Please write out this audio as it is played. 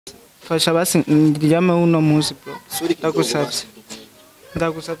fasha basi ndyame uno munsi bro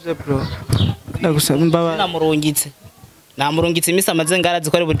ndagusabye bro ndagusabye mbaba namurungitse imisi amaze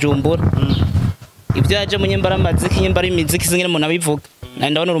ngarazi ko ari Bujumbura ibyo yaje mu nyembara amaziki nyembara imiziki zingene umuntu abivuga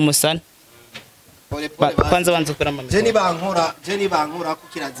ndabona urumusana kwanza banze kora mama je ni bankora ko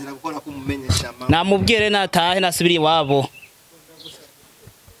kirazira gukora ko mumenyesha mama namubwire natahe nasubiri iwabo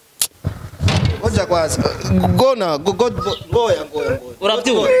oja kwaza gona ngoya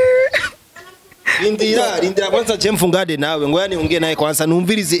urabyuka Rindira kwanza je mfungade nawe ngo yani unge naye kwanza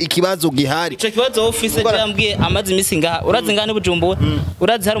numvirize ikibazo gihari ico kibazo office cyambwiye amazi imisi ngaha urazi ngane Bujumbura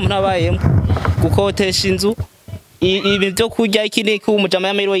urazi hari umuntu abayemo gukotesha inzu ibi byo kurya ikindi ku mujama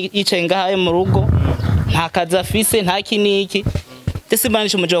y'amahirwe yicaye ngaha mu rugo nta kazi afise nta kiniki ese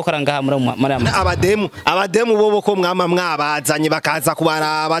banisha umuje gukora ngaha muri abademu bobo ko mwama mwabazanye bakaza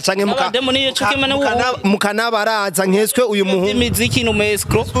kubaraba canke mukanabaraza nkeswe uyu muhungu imiziki no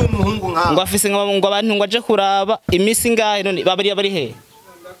mescro ngo afise ngo abantu ngo aje kuraba imisi ngahe none bari he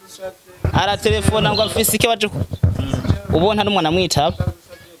ara telefone ngo afise ike baje ubona n'umwana mwitaba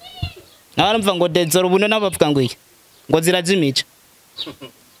nabarumva ngo dezoro buno nabavuga ngo iki ngo zirazimije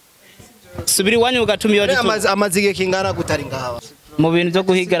subiri wanyu ugatumye amazige kingana gutari ngaha mu bintu byo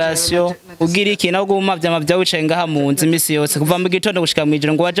guhigarasyo ugira iki nawo gumavya amavya wicaye ngaha mu nzi imisi yose kuva mu gitondo gushika mu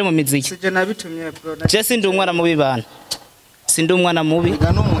ijoro ngo waje mu miziki sije nabitumye bro je sindi umwana mubi bana sindi umwana mubi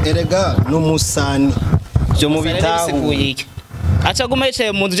erega n'umusani byo mu bitaho acha guma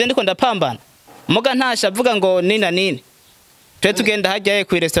yicaye mu nzi je ndiko ndapambana muga ntasha avuga ngo nina nini twe tugenda hajyaye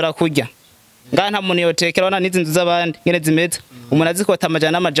ku restaurant kurya ngaha nta muntu yotekera wana nizi nzu z'abandi ngene zimeze umuntu azikota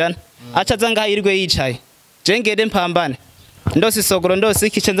amajana n'amajana acha zanga yirwe yicaye je ngende mpambane ndosi isogoro ndosi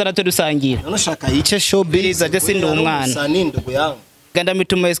ikice nzana tudusangira nashaka yice showbiz aje sindi umwana ganda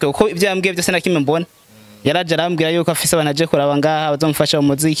mitumweswe uko ibyo yambwiye byose nakimwe mbona yaraje arambwira yuko afise abanaje kuraba ngaha bazomufasha mu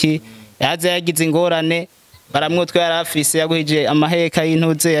muziki yaze yagize ingorane baramwotwe yarafise yaguhije amaheka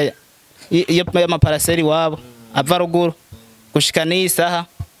y'intuze y'amaparaseri wabo ava ruguru gushika n'isaha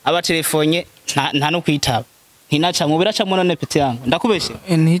aba telefonye nta no kwitaba hinacha mubiracha mwana ne pete yangu ndakubeshe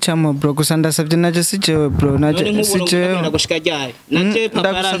nticamo bro gusa ndasabye naje sijewe bro naje sijewe ndagushika ryari naje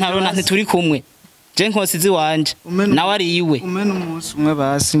papara ntarona ntituri kumwe je nkosizi wanje nawe ari iwe umene umunsi umwe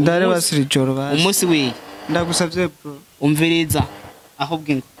basi ndare basiri joro basi umunsi wi ndagusabye bro umviriza aho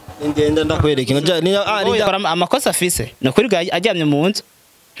bwingo ngenda ndakwereka amakosa afise nokuri ajyamye mu nzu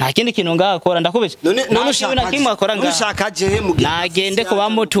nta kindi kintu ngakora ndakubeshe none ushaka kimwe akora ushaka je mu nagende ko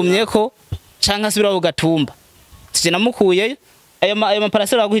bamutumye ko canka asubira ugatumba tije namukuye ayo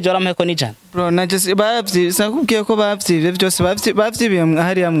maparasera aguhije aramuheko n'ijana bro naje bavyisa kubwiye ko bavyivye byose bavyibiye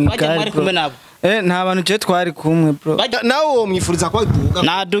hari yamwigari bro nta bantu je twari kumwe bro nawe wo mwifuriza kwa duga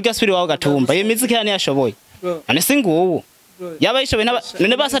naduga asubira wawe gatumba iyo miziki yani yashoboye ane singuwo yaba yishoboye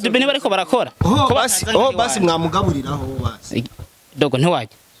none basatu bene bariko barakora ko basi mwamugaburiraho basi dogo ntiwaje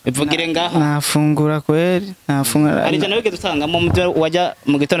bivugire ngaha nafungura kweri nafungura ari jana wige dutanga mu mutwe wajya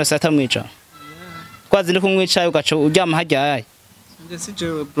mu gitondo saa 5 mwica kwazi ndi kumwicaye ugaca uryama hajyaye nje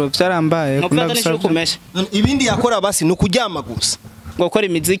sijewe bro byarambaye kumesha ibindi yakora basi no kuryama gusa ngo gukora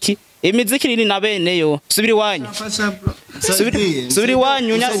imiziki iri na bene yo subiri wanyu subiri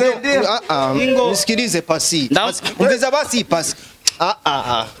wanyu nyase nisikilize pasi ongeza basi pasi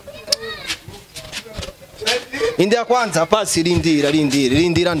India kwanza pasi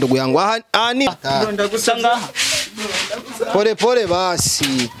rindira ndugu yangu ani ndagusanga pole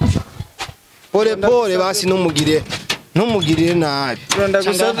basi pole basi numugirire nabi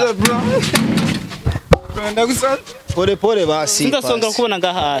ndagusabye bro pole basi ndasonga kubona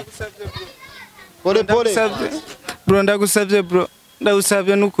ngaha pole bro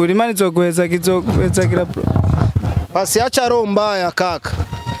ndagusabye nukuri imana izoguhezagira bro pasi acha roho mbaya kaka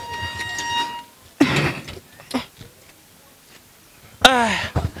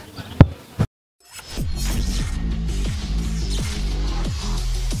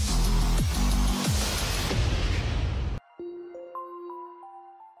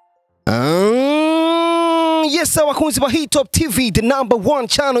Yes, our Kunziba Hit Top TV, the #1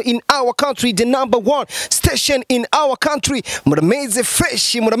 channel in our country, the #1 station in our country. Murameze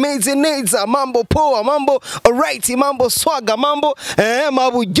fresh, murameze neza, mambo poa, mambo alright, mambo swaga, mambo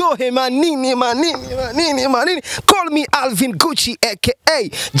mabujohe, manini. Call me AlvinGucci, aka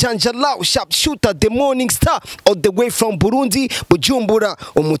Janjalao Sharpshooter, the morning star, all the way from Burundi, Bujumbura,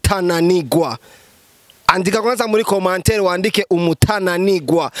 Umutananigwa. Andika kwanza muri commentaire wandike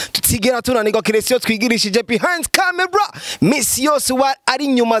umutananigwa tutigera tunanigwa kiresio twigirishije behind camera misi yose wa ari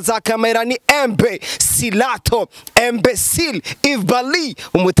nyuma za kamera ni Embe Silato Imbecile Ivbali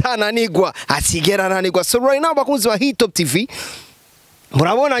umutananigwa atigera nanigwa. So right now bakunzi wa Hit Top TV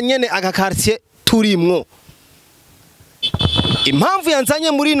murabona nyene aka quartier turimwo impamvu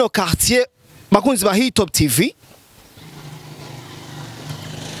yanzanye muri no quartier bakunzi ba Hitop TV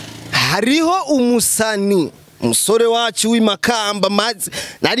hariho umusani umusore wacu w'imakamba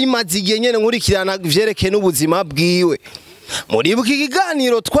nari mazigiye nyene nkurikirana vyerekeye n'ubuzima bwiwe muri buki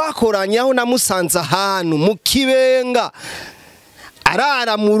kiganiro twakoranye aho namusanze ahantu mu Kibenga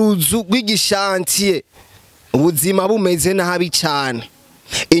arara mu ruzu rw'igishantiye ubuzima bumeze nabi cyane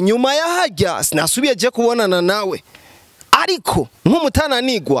inyuma yahajya sinasubiye je kubonana nawe ariko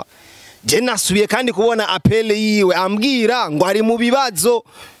nk'umutananigwa je nasubiye kandi kubona apele yiwe ambwira ngo ari mu bibazo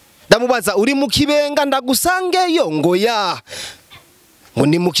ndamubaza uri mu Kibenga ndagusangeyo ngo ya ngo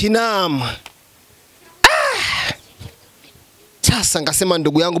ni mu Kinama sasa ngasema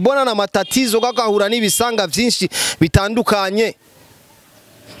ndugu yangu bona na matatizo kakahura n'ibisanga byinshi bitandukanye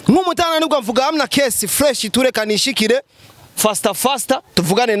nk'umutananigwa mvuga amna case fresh turekanishikire faster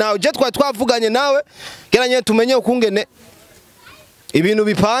tuvugane nawe je twavuganye nawe geranye tumenye ukungene ibintu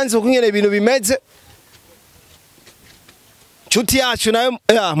bipanze ukungene ibintu bimeze chuti yacu nayo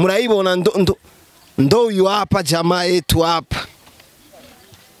murayibona ndo uyu hapa jamaa yetu hapa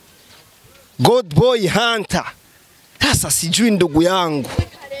God boy hunter sasa sijui ndugu yangu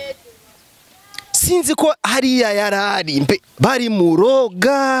sinzi ko hariya yarari bari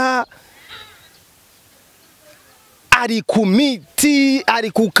muroga ari kumiti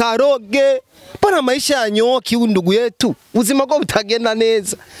ari kukaroge bana maisha ya nyoki ndugu yetu uzima bwo butagenda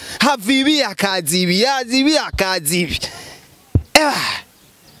neza havibi akazi ibi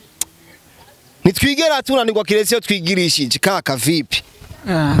nitwigera tunanirwa kiretse yo twigirishije kaka vipi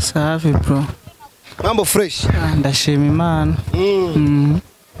safi bro mambo fresh ndashima Imana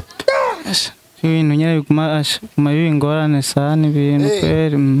ibintu nyine biguma bingorane sana ibintu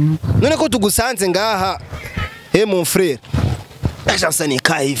kweri none ko tugusanze ngaha mon frère ashasa ni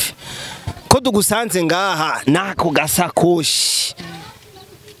kaive ko tugusanze ngaha nako gasakoshi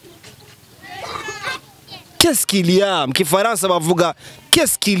qu'est-ce qu'il y a mkifaransa bavuga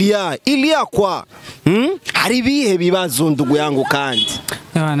qu'est-ce qu'il y a il y a quoi hari bihe bibazo ndugu yangu kandi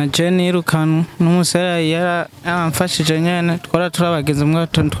Yana Jenny irukanu n'umusere yaramfashije nyene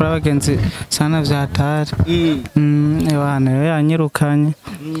turabagenzi sana vyatari yana yanyirukanye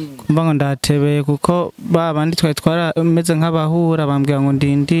kumva ngo ndatebeye kuko babandi twarameze nk'abahura bambwira ngo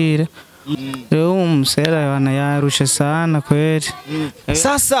ndindire rero umusere yana yarushe sana kweri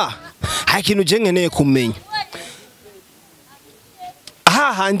sasa hakintu je nkeneye kumenya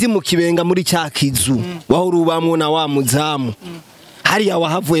handi mu Kibenga muri cyakizu wahurubamwo na wa muzamu hariya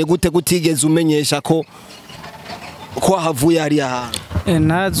wahavuye gute gutigeze umenyesha ko havuye hariya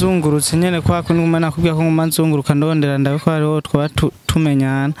nazungurutse nyene kwa kunuma nakubwiye ko nguma nzunguruka ndondera ndabiko hariho twaba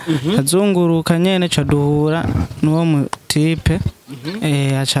tumenyana azunguruka nyene ca duhura n'uwo mutipe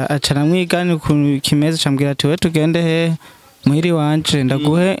aca namwigana ukuntu kimeze cambwira ati we tugende he muhiri wanje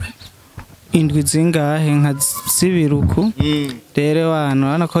ndaguhe indwi zingahe nka zibiruku rero wana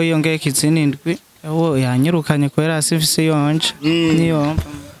urabona ko yongeye kizini indwi yanyirukanye kwera asifise yonje niyo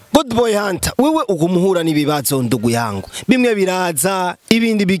God boy hunter wewe ugumuhura n'ibibazo ndugu yangu bimwe biraza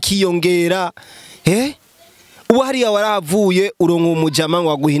ibindi bikiyongera ubu hariya waravuye uronka umujama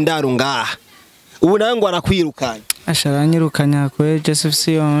ngo aguhindara ngaha ubu nawe ngo arakwirukanye asharanyirukanya kwe Joseph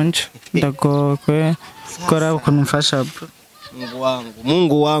yonje ndagokwe kora ukuntu mfasha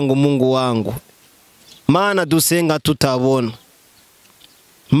Mungu wangu mana dusenga tutabona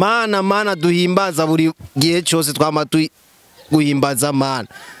mana duhimbaza buri gihe cyose twama guhimbaza mana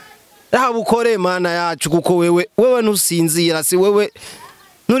rabukore mana yacu kuko wewe ntusinzira si wewe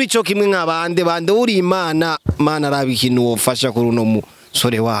nuri cyo kimwe nk'abande uri imana rabi ikintu wofasha kuri uno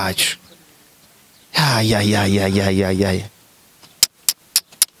musore wacu ya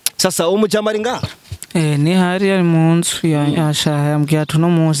sasa umujamari ngaha ni hari ari mu nzu yambwiye ati no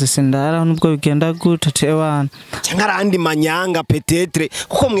munsi sindara nubwo bigenda gute tewana cyangwa arandi manyanga petetre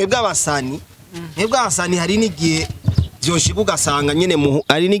kuko mwebwe abasani hari n'igihe byoshika ugasanga nyene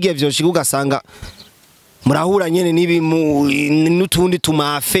ari n'igihe byoshika ugasanga murahura nyene n'utundi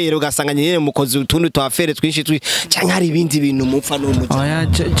tumafere ugasanga nyene mukoze utundi twafere twinshi cyangwa hari ibindi bintu mupfa n'umujya oya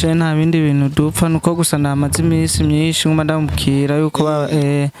je nta bindi bintu dupfa nuko gusa ndamaze iminsi myinshi nguma ndamubwira yuko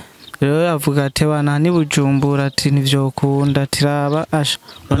rero yavuga ati wana ni Bujumbura ati ntivyokunda tiraba asha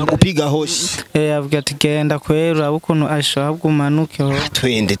gupiga hoshi yavuga ati genda kwera ukuntu asha hagumanuke ho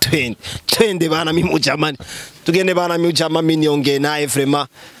twende bana mimujamani tugende bana mimujama niyonge naye vrema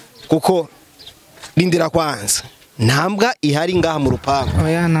kuko lindira kwanza ntambwa ihari ngaha mu rupango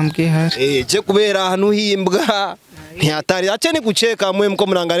oya ntambwe ihari je kubera hanu himbwa Ni hatari. Acheni kucheka mwe mko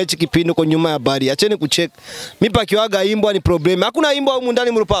mnaangalia kipindi kwa nyuma ya bari. Acheni kucheka. Mipakiwaga imbwa ni problem. Hakuna imbwa humu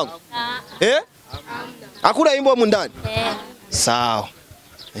ndani mrupango? Hakuna imbwa humu ndani? Sawa.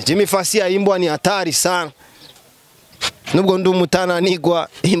 Jimi fasi ya imbwa ni hatari sana. Nubwo ndumutana nigwa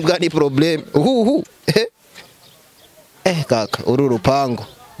imbwa ni problem. Kaka, uru rupango.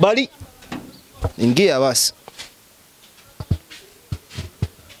 Bali. Ingia basi.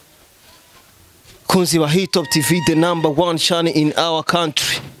 Kunzi wa Hit Top TV, the #1 channel in our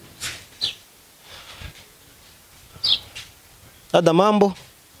country. Ada mambo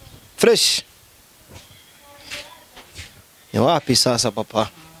fresh. Ni wapi sasa papa?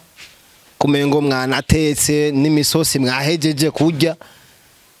 Kumengo mwana tetse n'imisosi mwahejeje kurya.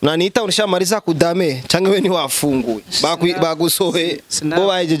 Nanita unishamariza kudame canke we ni wafunguye. Bagusohe bo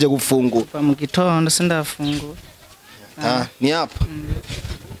bahejeje gufungura. Mu gitondo sindafungura. Ni hapa.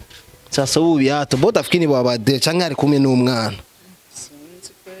 Sasa ubu biato boda fikini babade canke ari kumwe n'umwana.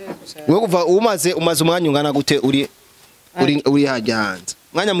 Wewe kuva umaze umwanya ungana gute uri hajya hanze?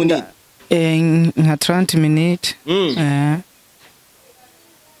 Mwanya munini? Nka 30 minutes.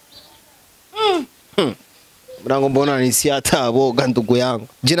 Mrango mbona ni si atabo gandugo yangu.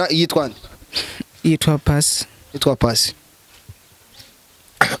 Jina yitwa nde? Yitwa Pasi. Yitwa Pasi.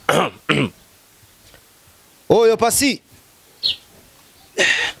 Oyo Pasi.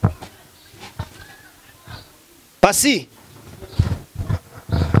 Pasi.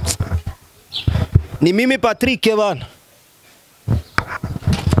 Ni mimi Patrick bana.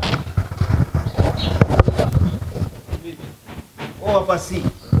 Oh Pasi.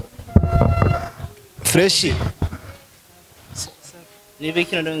 Fresh. Ni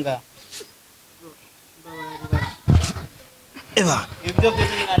bikino ndonga. Eva. Ibyo byo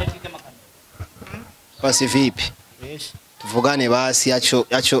ngane twike makana. Pasi vipi? Fresh. Tuvugane basi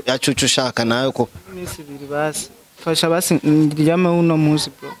yacho ushaka nayo ko. Iminsi 2 basi. Fasha basi ndiryame uno munsi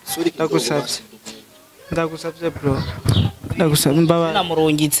bro. Ndagusabye bro. Ndagusabye mbaba.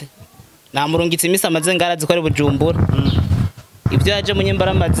 Namurungitse imisi amaze ngarazi ko ari Bujumbura. Ibyo yaje mu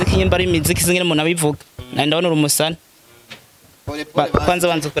nyembara amaziki nyembara imiziki zingine umuntu abivuga. Na ndabona urumusana. Kwanza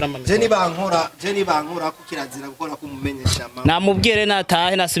banze kura mama. Je ni bankora ko kirazira gukora ko mumenyesha mama. Namubwire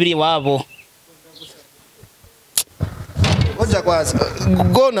natahe nasubiri iwabo. Oja kwaza.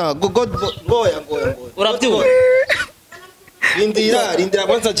 Goya. Urabyumva? Rindira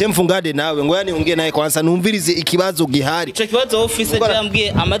kwanza je mfungade nawe ngo yani ungiye naye kwanza numvirize ikibazo gihari. Ico kibazo office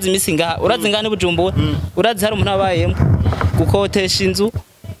cyambwiye amazi imisi ngaha. Urazi ngane Bujumbura. Urazi hari umuntu abayemo gukotesha inzu.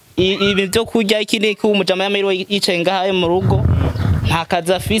 Ibi byo kurya ikindi ku mujama y'amahiro yicaye ngaha mu rugo. Nta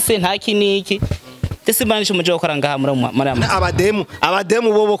kazi afise nta kiniki. Tese banisha umuje gukora ngaha muri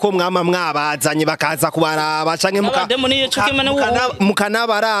abademu bobo ko mwama mwabazanye bakaza kubaraba canke abademu niyo cukimane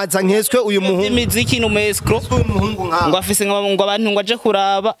mukanabaraza nkeswe uyu muhungu imiziki no mescro ngo afise ngo abantu ngo aje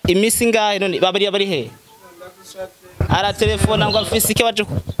kuraba imisi ngahe none bari he ara telefone ngo afise iki baje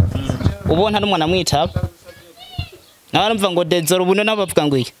ubona n'umwana mwitaba nabarumva ngo dezoro buno nabavuga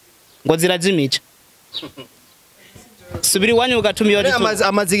ngo iki ngo zirazimije subiri wanyu ugatuma iyo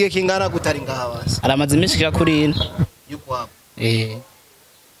amazige kingana gutari ngaha basi aramaze imishikira kuri ino yuko hapo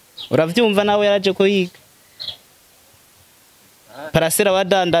uravyumva nawe yaraje ko yiga parasera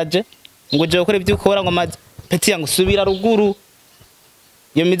wadandaje ngo je gukora ibyo ukora ngo peti yangu subira ruguru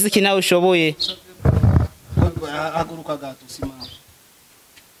iyo miziki nawe ushoboye haguruka gato simama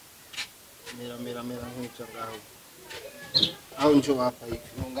mera nk'icyo ngaho au njo hapa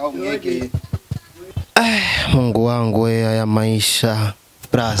hivi ngao mwege Mungu wangu ya maisha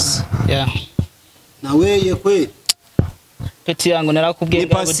bras. Na wewe kweli? Peti yangu narakubwiye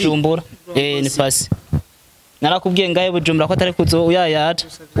ngaho Bujumbura. Ni Pasi. Narakubwiye ngaho Bujumbura ko atari kuzo uyayata.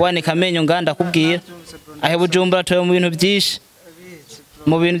 Wane kamenyo nganda kubwiye. Ahe Bujumbura toye mu bintu byinshi.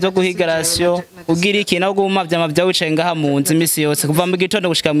 Mu bintu byo guhigarasyo ugira iki naho gumavya amavya wicaye ngaha mu nzi imisi yose kuva mu gitondo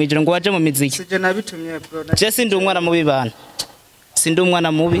gushika mu ijoro ngo waje mu miziki. Sije nabitumye bro. Je sindi umwana mubi bana. Sindi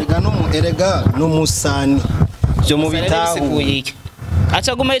umwana mubi. Erega n'umusani. Byo mu bitahu.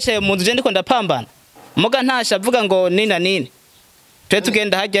 Acha guma yicaye mu nzu je ndiko ndapambana. Muga ntasha avuga ngo nina nini. Twe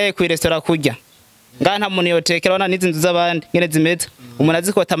tugenda hajyaye ku restaurant kurya. Nga nta muntu yotekera wana nizi nzu z'abandi ngene zimeze. Umuntu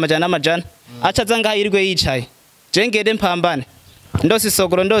azikota amajana. Acha zanga yirwe yicaye. Je ngende mpambane. Ndosi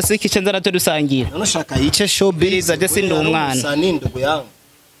isogoro ndosi ikice nzana to dusangira. Nashaka yice showbiz aje sindi umwana.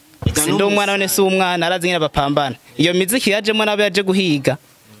 Sindi umwana none si umwana arazi nyine bapambana. Iyo miziki yajemo nabe yaje guhiga.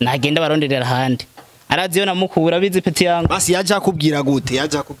 Nagenda baronderera handi. Arazi yo namukura bizi peti yangu. Basi yaje akubwira gute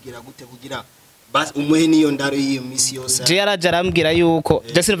kugira basi umuhe niyo ndaro yiyo misi yose. Je yaraje arambwira yuko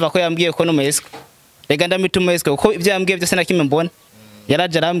je sinva ko yambwiye ko no meswe. Rega ndamituma meswe kuko ibyo yambwiye byose nakime mbona.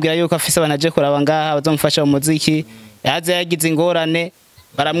 yaraje arambwira yuko afise abanaje kuraba ngaha bazomufasha mu muziki yaze yagize ingorane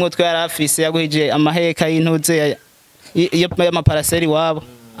baramwotwe yarafise yaguhije amaheka y'intuze y'amaparaseri wabo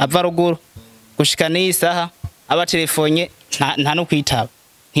ava ruguru gushika n'isaha aba telefonye nta no kwitaba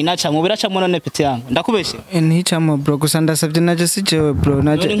ntinacamwe biracamwe none pete yangu ndakubeshe nticamwe bro gusa ndasavye naje sijewe bro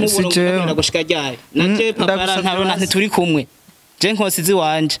naje sijewe ndagushika ryari naje papa ntabona ntituri kumwe je nkosizi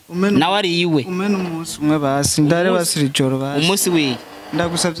wanje nawe ari iwe umene umunsi umwe basi ndare basiri joro basi umunsi wiye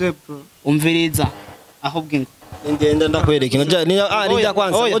ndagusavye bro umviriza aho bwingo ngenda ndakwereka nija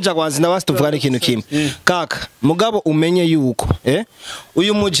kwanza nabasi tuvugana ikintu kimwe kaka mugabo umenye yuko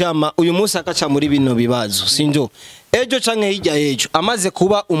uyu mujama uyu munsi akaca muri bino bibazo sinjo ejo canke hirya ejo amaze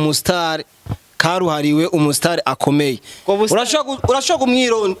kuba umustar karuhariwe umustar akomeye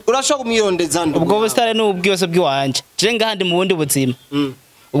urashaka kumwirondeza ubwo bustar ni ubwiyose bw'iwanje je ngahandi mu bundi buzima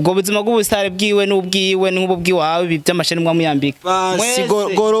ubwo buzima bw'ubusitari bwiwe n'ubwiwe n'ubu bwiwawe by'amasheni mwa muyambika basi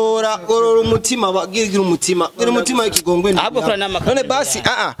gorora umutima bagira umutima w'ikigongwe none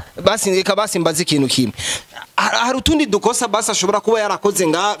basi reka basi mbaze ikintu kimwe hari utundi dukosa basi ashobora kuba yarakoze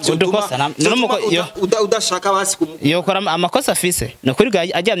ngavyo udashaka basi yokora amakosa afise no kuri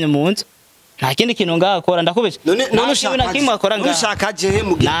ajyamye mu nzu nta kindi kintu ngakora ndakubije none ushaka jehe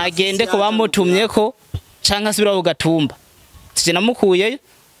mugihe nagende ko bamutumyeko canka asubira ugatumba tije namukuyeyo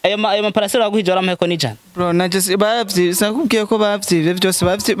ayo maparasera baguhije waramheko n'ijana bro naje bakubwiye ko bavyivye byose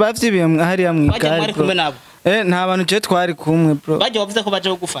bavyibiye hari ya mwigari nta bantu je twari kumwe bro baje bavuze ko baje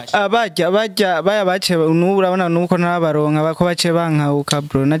kugufasha baya bace n'ubu urabona nuko ntabaronka bako bace bankauka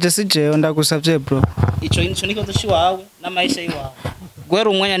bro naje sijeyo ndagusavye bro ico niko dushi wawe n'amaisha yiwawe gwera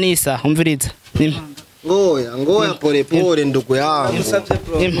umwanya nisa umviriza ngoya pole ndugu yangu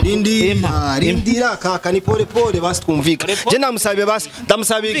rindira kaka ni pole basi twumvika je namusabiye basi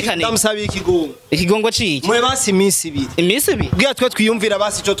ndamusabiye ikigongo ciki mwe basi imisi ibiri bwiya twe twiyumvira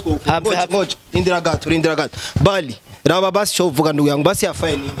basi ico twokora rindira gato bali raba basi cyo uvuga ndugu yangu basi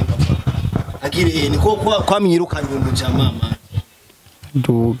yafaye nini agire ni ko kwamyirukanye mu jamama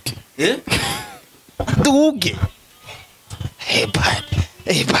duge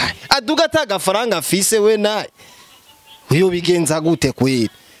bali aduga tagafaranga afise we naye uyo bigenza gute kweli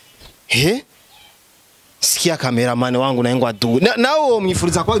sikia cameraman wangu naye ngo aduga nawe uwo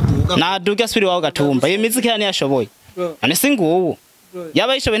mwifuriza ko aduga naduga asubiri wawe gatumba iyo miziki yani yashoboye ane singuwo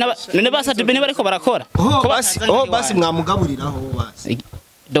yaba yishoboye none basa dube bariko barakora basi mwamugaburiraho basi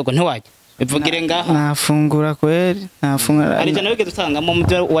dogo ntiwaje ivugire ngaha nafungura kweli nafungura ari jana wige dutanga mu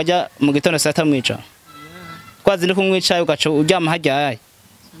muvyo wajya mu gitondo saa 7 mwica kwazi ndi kumwicaye ugaca uryama hajyaye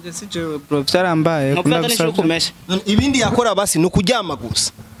nje sijewe bro byarambaye ndagusakumesha ibindi yakora basi nukuryama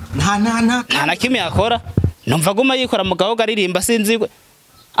gusa nta na kimwe yakora numva guma yikora mugabo garirimba sinzi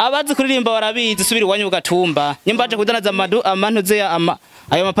abazi kuririmba barabizi subira wanyu ugatumba nyimbaje kudanaza amantuze ya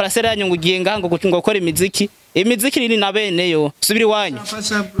ayo maparasera yanyu ngugiye ngaho ngo gukora imiziki iri na beneyo subira wanyu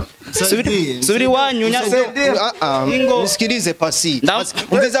subira wanyu nisikilize pasi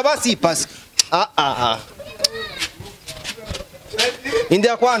ongeza basi pasi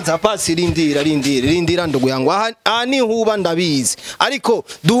India kwanza pasi rindira ndugu yangu ani huba ndabizi ariko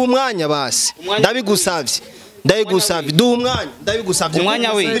duha umwanya basi ndabigusavye duha umwanya ndabigusavye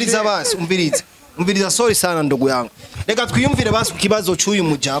umwanya we umviriza basi umviriza sorry sana ndugu yangu reka twiyumvire basi kukibazo cyuyu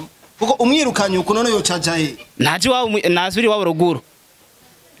mujama kuko umwirukanye uko none yo caja he naje wawe nasubiri wawe ruguru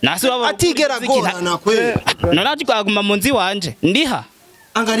atigera gorana kwe naraje kwaguma mu nzi wanje ndiha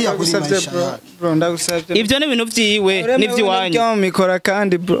angalia kuri maisha bro ndagusavye ivyo ni ibintu vyiwe nivyo wanyu byo mikora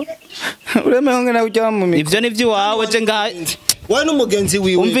kandi bro ureme honge na ujya mu mikora ivyo nivyo wawe je ngaha wewe n'umugenzi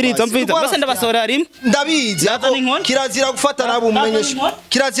wiwe umviriza bose ndabasohora rimwe ndabizi kirazira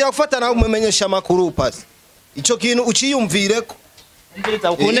gufata nabo mumenyesha makuru pasi ico kintu uciyumvireko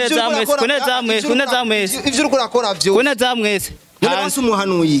umviriza kuneza mwese ivyo uriko urakora vyo kuneza mwese none basi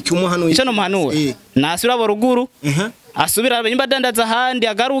umuhanuye ico no muhanuye nasura abo ruguru asubira nyimba dandaza handi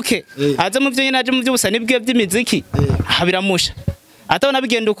agaruke aze mu byo nyinaje mu by'ubusa nibwe by'imiziki habiramusha atabona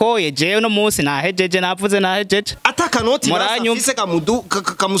bigenda ukoye jewe no munsi nahejeje navuze nahejeje atakanoti bafise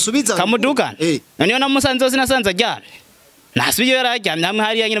kamusubiza kamuduga none na musanze sinasanze ajyana nasubiye yarajyamye hamwe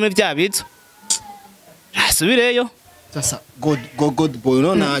hari yanyina mu byabizo nasubireyo sasa god boy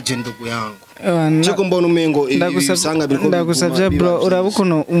no naje ndugu yangu Chiko mbona umengo ibisanga biriko ndagusavye bro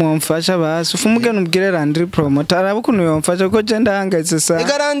urabukuno umwamfasha basi ufumugana ubwire Landry promoter arabukuno yomfasha ko je ndahangayitse sa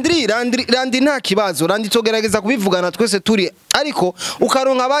ega Landry nta kibazo Landry togerageza kubivugana twese turi ariko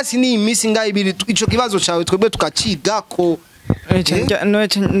ukaronka basi ni imisi ngayibiri ico kibazo cawe twebwe tukacigako no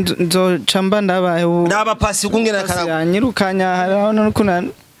nzo chamba ndabaye ndaba pasi kungena karago nyirukanya haraho no kuna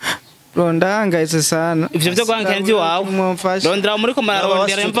bro ndahangayitse sana ivyo byo guhangayika ndi wawe rondera muri ko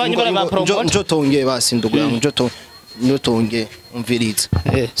mararondera imva nyibara ba promote njotonge basi ndugu yangu njotonge umviriza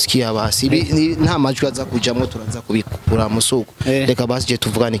sikia basi nta majwi aza kujamwo turaza kubikura musuko reka basi je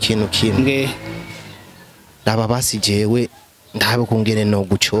tuvugana ikintu kimwe ndaba basi jewe ndabe kungene no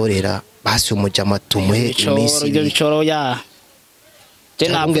gucorera basi umujama tumuhe imisi ibyo bicoro ya je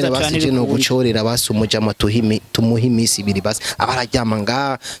navuze basi je no gucorera basi umujama tumuhe imisi ibiri basi abararyama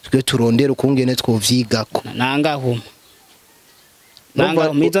nga twe turondera ukungene twovyigako nangahuma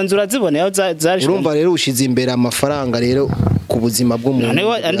mizo nzura zibone aho zari urumva rero ushize imbere amafaranga rero ku buzima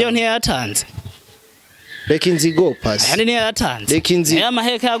bw'umuntu ndiyo ntiyatanze reka inzigo pasi yani ntiyatanze reka inzigo aya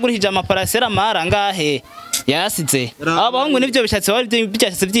maheka yagurishije amaparasera mara ngahe yasize abahungu nivyo bishatse wari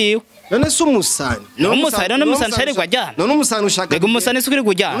byashitse vyiwe none se umusani none umusani shari gwajyana none umusani ushaka bego umusani sukuri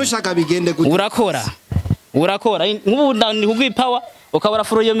gujyana none ushaka bigende gute urakora nk'ubu ndani kugwipawa ukabara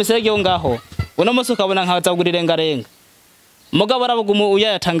furo yo misege yo ngaho uno musi ukabona nkaza kugurirenga renga mugabo arabugumu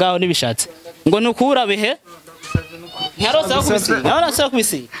uyayatangaho nibishatse ngo nukura bihe ntiyarosa kubisi nabona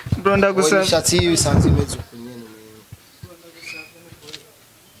kubisi bro ndagusaba ishatsi yisanze imeze ukunyene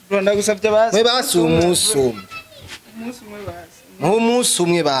bro ndagusabye basi mwe basi umunsi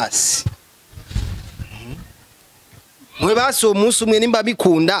umwe basi mwe basi umunsi umwe nimba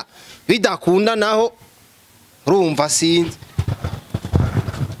bikunda bidakunda naho urumva sinzi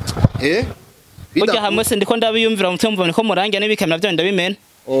burya hamwe se ndiko ndabiyumvira mutumva niko murangira n'ibikamera byo ndabimena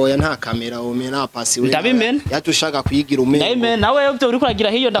oya nta kamera omena pasi we ndabimena yatushaka kuyigira umengo ndabimena nawe byo uri kuragira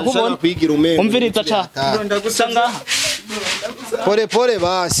hiyo ndakubona umviriza cha ndagusanga pole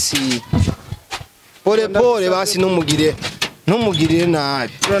basi pole basi numugirire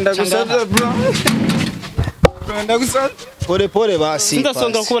nabi ndagusabye bro ndagusabye pole basi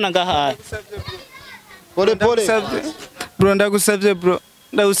ndasonga kubona ngaha pole bro ndagusabye bro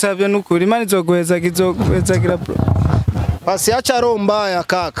ndagusabye nukuri imana izoguhezagira bro pasi acha roho mbaya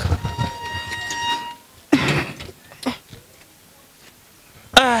kaka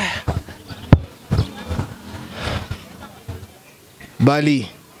Bali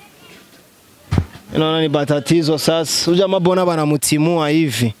inaona ni batatizo sasa uja mabona banamutimua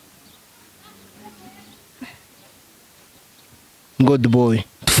hivi good boy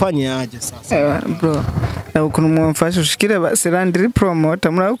tufanye aje sasa bro na ukuntu mwamfasha ushikire basi randiri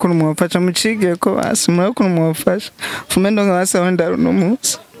promoter muri ukuntu mwamfasha mucige ko basi muri ukuntu mwamfasha fumendo nga basi wenda no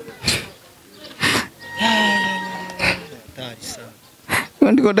munsi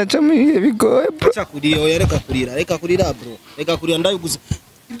ndi ko dacha mu bigoye bro chakuriyo reka kurira bro reka kurira ndayuguze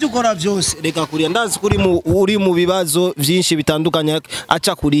ibyo ukora byose reka kurira ndazi kuri uri mu bibazo byinshi bitandukanye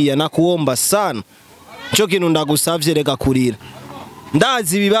acha kuriya nakuomba sana cyo kintu ndagusavye reka kurira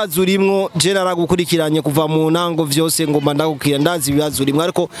ndazi ibibazo urimwo je naragukurikiranye kuva mu nango vyose ngomba ndagukira ndazi ibibazo urimwo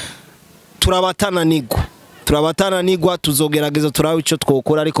ariko turabatananigwa tuzogerageza turawe ico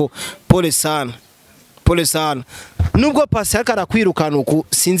twokora ariko pole sana nubwo pasi akarakwirukana uku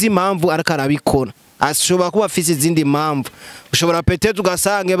sinzi impamvu arakarabikora ashobora kuba afise izindi impamvu ushobora pete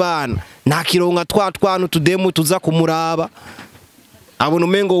tugasange bana nta kironga twanu tudemu tuza kumuraba abona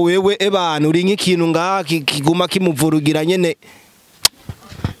umengo wewe ebana uri nk'ikintu ngaha kiguma kimuvurugira nyene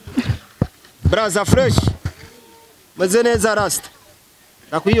braza fresh meze neza rasta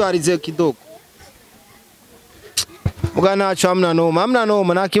nakwiyarize kidogo mugana cyo amna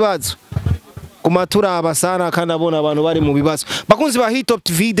noma nta kibazo kumaturaba sana kandi abona abantu bari mu bibazo bakunzi ba Hit Top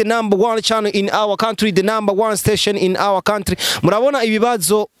TV the number one channel in our country the number one station in our country murabona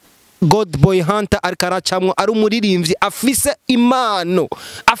ibibazo God Boy Hunter arkaracamwo ari umuririmbyi afise impano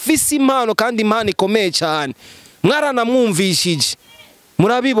kandi impano ikomeye cyane mwarana mwumvishije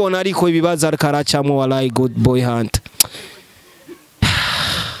murabibona ariko ibibazo arkaracamwo wallahi God Boy Hunter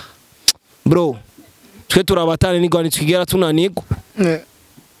bro twe turabatane nigwa nitwigera tunanigwa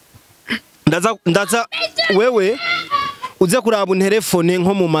ndaza wewe uze kuraba telefone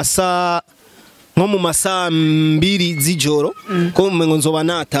nko mu masa 2 z'ijoro ko umengo nzoba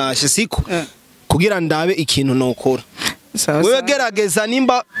natashe siko kugira ndabe ikintu nokora wewe gerageza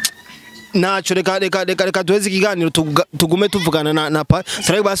nimba naco reka duheze ikiganiro tugume tuvugana na pa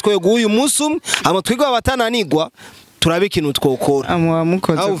saraye basikoye guyu musum ama twigwa abatananigwa turabe ikintu twokora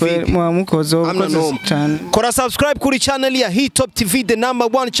muwamukoze cyane kora subscribe kuri channel ya Hit Top TV the number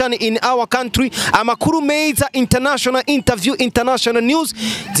one channel in our country amakuru meza international interview international news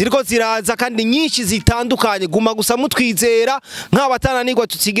ziriko ziraza kandi nyinshi zitandukanye guma gusa mutwizera nk'abatananigwa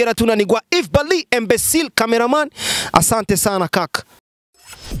tutsigera tunanigwa if Bali imbecile cameraman asante sana kaka